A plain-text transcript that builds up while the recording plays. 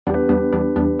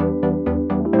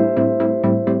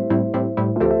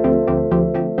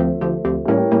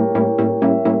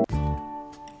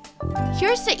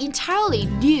Here's the entirely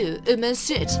new women's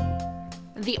suit,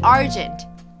 the Argent.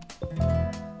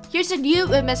 Here's a new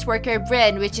women's workwear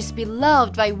brand which is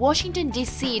beloved by Washington,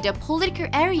 D.C., the political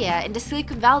area in the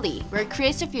Silicon Valley where it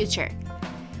creates the future.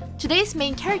 Today's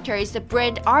main character is the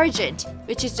brand Argent,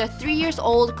 which is a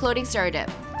 3-year-old clothing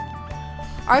startup.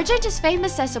 Argent is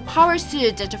famous as a power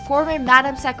suit that the former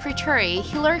Madam Secretary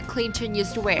Hillary Clinton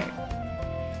used to wear.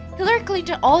 Hillary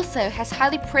Clinton also has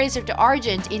highly praised of the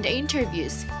Argent in the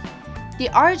interviews. The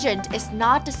Argent is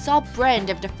not the sub-brand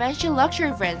of the fancy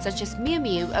luxury brands such as Miu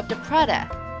Miu of the Prada,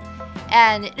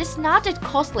 and it is not that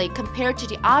costly compared to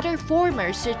the other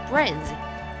former suit brands.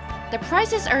 The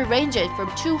prices are ranging from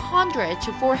 $200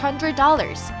 to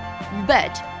 $400,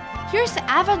 but here's the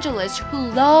evangelists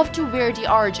who love to wear the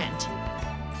Argent.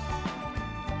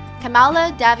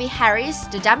 Kamala, Devi Harris,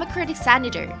 the Democratic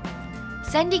Senator;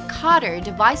 Sandy Carter,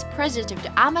 the Vice President of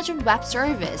the Amazon Web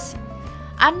Service;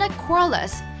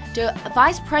 Corrales, the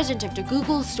Vice President of the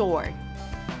Google Store;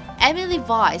 Emily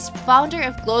Weiss, founder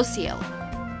of Glossier;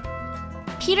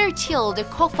 Peter Thiel, the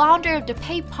co-founder of the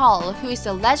PayPal, who is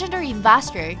a legendary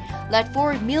investor, led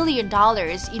 $4 million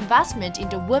investment in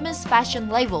the women's fashion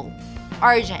label,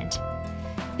 Argent.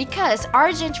 Because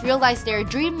Argent realized their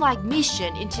dreamlike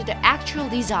mission into the actual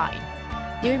design.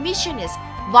 Their mission is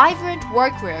vibrant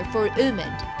workwear for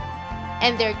women.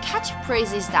 And their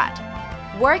catchphrase is that,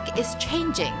 work is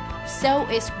changing, so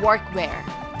is workwear.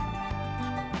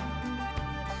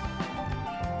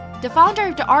 The founder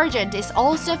of the Argent is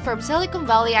also from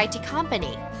siliconvalley IT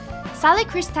company. Sally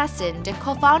Christensen, the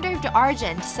co-founder of the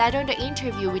Argent, said on the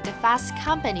interview with the Fast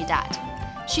company that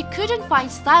she couldn't find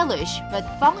stylish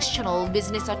but functional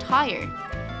business attire.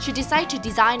 She decided to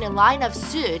design a line of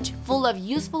suit full of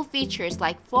useful features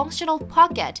like functional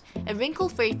pocket and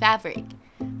wrinkle-free fabric.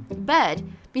 But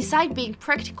besides being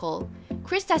practical,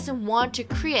 Christensen wanted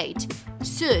to create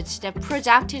suits that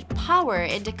projected power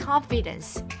and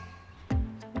confidence.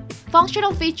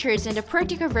 Functional features and the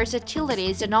practical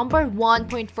versatility is the number 1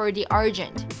 point for the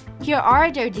Argent. Here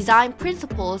are their design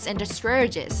principles and the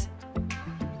strategies.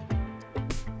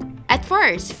 At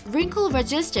first,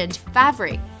 wrinkle-resistant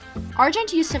fabric.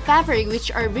 Argent uses fabric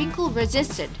which are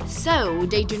wrinkle-resistant, so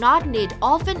they do not need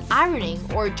often ironing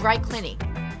or dry cleaning.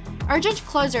 Argent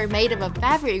clothes are made of a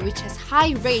fabric which has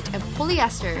high rate of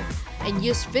polyester and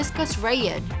use viscose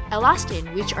rayon,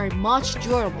 elastin, which are much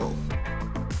durable.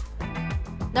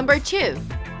 Number 2.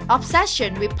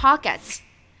 Obsession with pockets.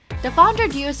 The founder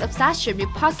duo's obsession with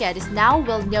pocket is now a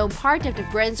well-known part of the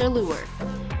brand's allure.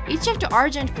 Each of the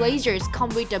Argent blazers come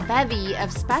with a bevy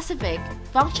of specific,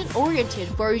 function-oriented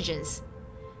versions.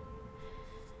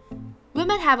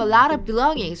 Women have a lot of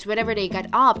belongings whenever they get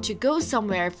up to go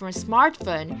somewhere, from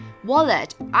smartphone,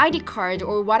 wallet, ID card,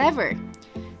 or whatever.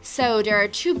 So there are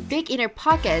 2 big inner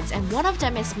pockets, and one of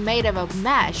them is made of a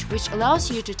mesh which allows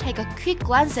you to take a quick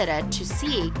glance at it to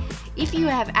see if you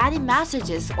have any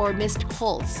messages or missed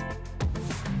calls.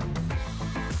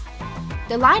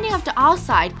 The lining of the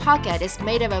outside pocket is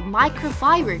made of a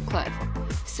microfiber cloth,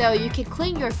 so you can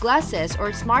clean your glasses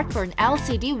or smartphone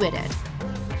LCD with it.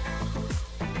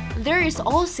 There is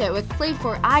also a clip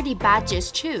for ID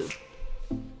badges too.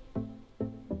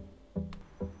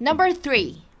 Number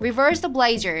 3. Reverse the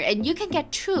blazer, and you can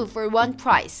get 2 for 1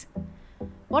 price.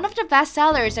 One of the best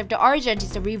sellers of the Argent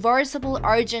is the reversible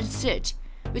Argent suit,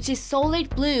 which is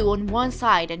solid blue on one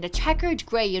side and a checkered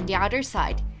gray on the other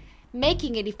side,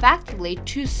 making it effectively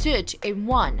 2 suits in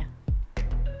 1.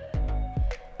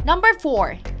 Number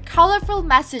 4. Colorful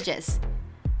messages.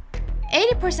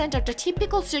 80% of the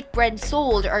typical suit brands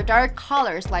sold are dark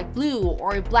colors like blue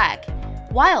or black,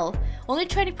 while only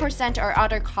 20% are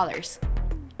other colors.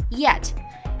 Yet,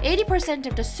 80%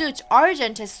 of the suits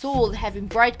Argent has sold have in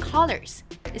bright colors.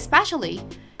 Especially,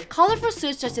 colorful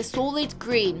suits such as solid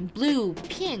green, blue,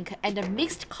 pink, and a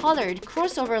mixed colored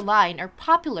crossover line are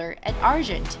popular at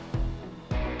Argent.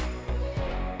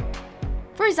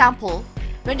 For example,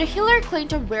 when the Hillary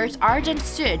Clinton wears Argent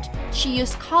suit, she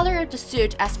used color of the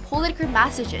suit as political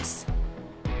messages.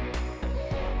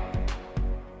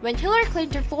 When Hillary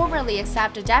Clinton formally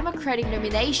accepted the Democratic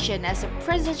nomination as a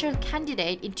presidential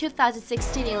candidate in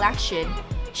 2016 election,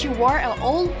 she wore an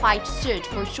all-white suit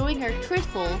for showing her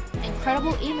truthful and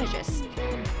credible images.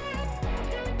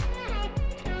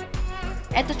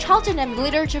 At the Cheltenham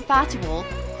Literature Festival,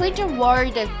 Clinton wore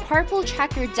the purple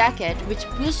checkered jacket which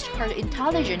boosted her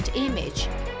intelligent image.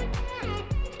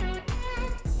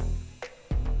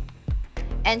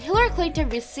 And Hillary Clinton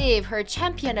received her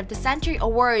Champion of the Century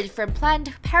award from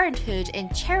Planned Parenthood in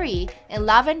cherry and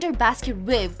lavender basket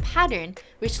weave pattern,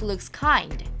 which looks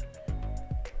kind.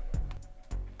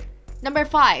 Number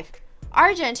 5.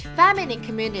 Argent Feminine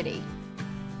Community.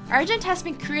 Argent has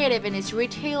been creative in its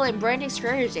retail and branding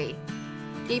strategy.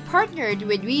 They partnered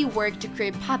with WeWork to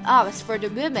create pop-ups for the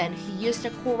women who use the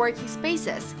co-working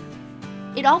spaces.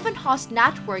 It often hosts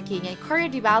networking and career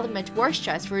development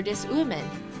workshops for these women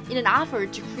in an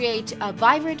effort to create a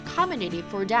vibrant community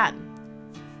for them.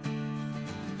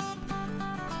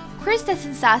 Chris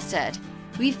said,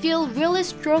 "We feel really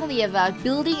strongly about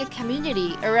building a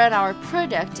community around our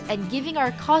product and giving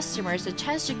our customers a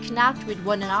chance to connect with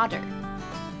one another."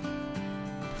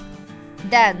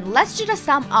 Then, let's do the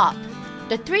sum up.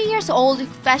 The 3-year-old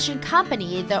fashion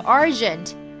company, the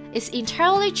Argent, is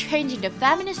entirely changing the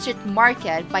feminist suit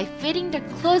market by fitting the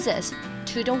closest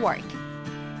to the work.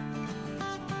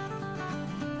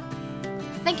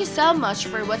 Thank you so much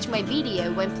for watching my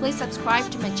video and please subscribe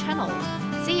to my channel.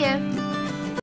 See you!